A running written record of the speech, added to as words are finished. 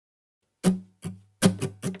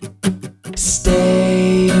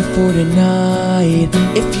for tonight.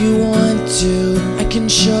 If you want to, I can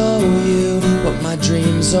show you what my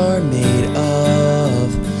dreams are made of,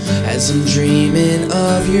 as I'm dreaming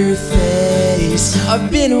of your face.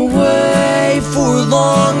 I've been away for a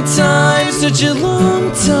long time, such a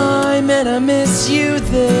long time, and I miss you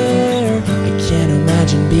there. I can't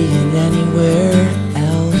imagine being anywhere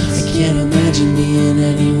else. I can't imagine being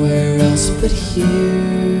anywhere else but here.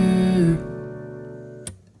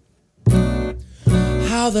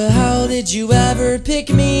 How the hell did you ever pick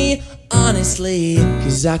me? Honestly,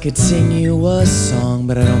 'cause I could sing you a song,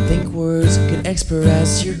 but I don't think words could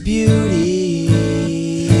express your beauty.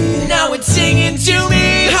 Now it's singing to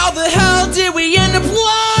me. How the hell did we end up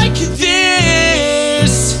like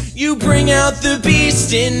this? You bring out the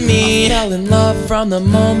beast in me. I fell in love from the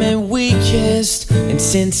moment we kissed, and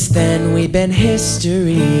since then we've been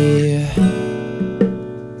history.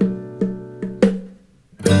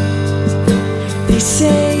 They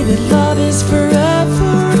say that love is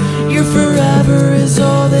forever. Your forever is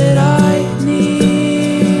all that I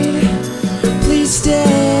need. Please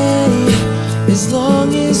stay as long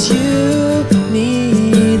as you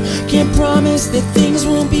need. Can't promise that things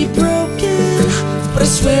won't be broken, but I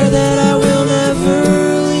swear that I will never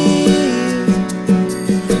leave.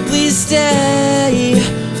 Please stay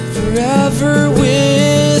forever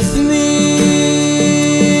with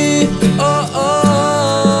me. Oh, oh.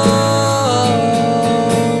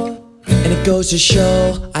 And it goes to show,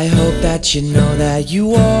 I hope that you know that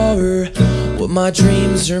you are what my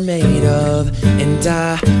dreams are made of. And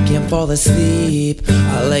I can't fall asleep,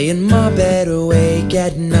 I lay in my bed awake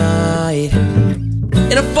at night,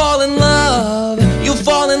 and I fall in love. You'll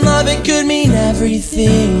fall in love, it could mean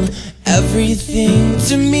everything, everything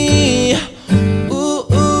to me. Ooh,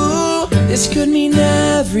 ooh, this could mean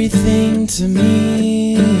everything to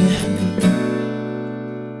me.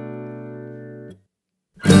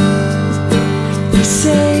 They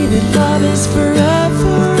say that love is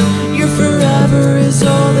forever. Your forever is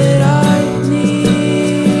all that I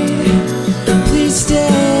need. Please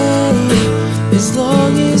stay as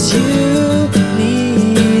long as you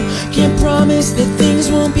need. Can't promise that things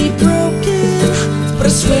won't be broken, but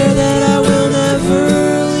I swear that I will never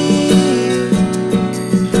leave.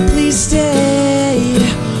 Please stay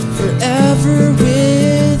forever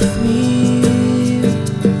with me.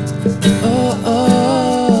 Oh,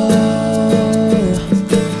 oh.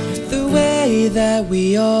 The way that we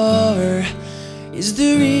are is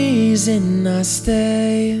the reason I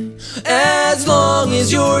stay. As long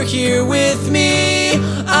as you're here with me,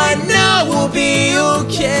 I know we'll be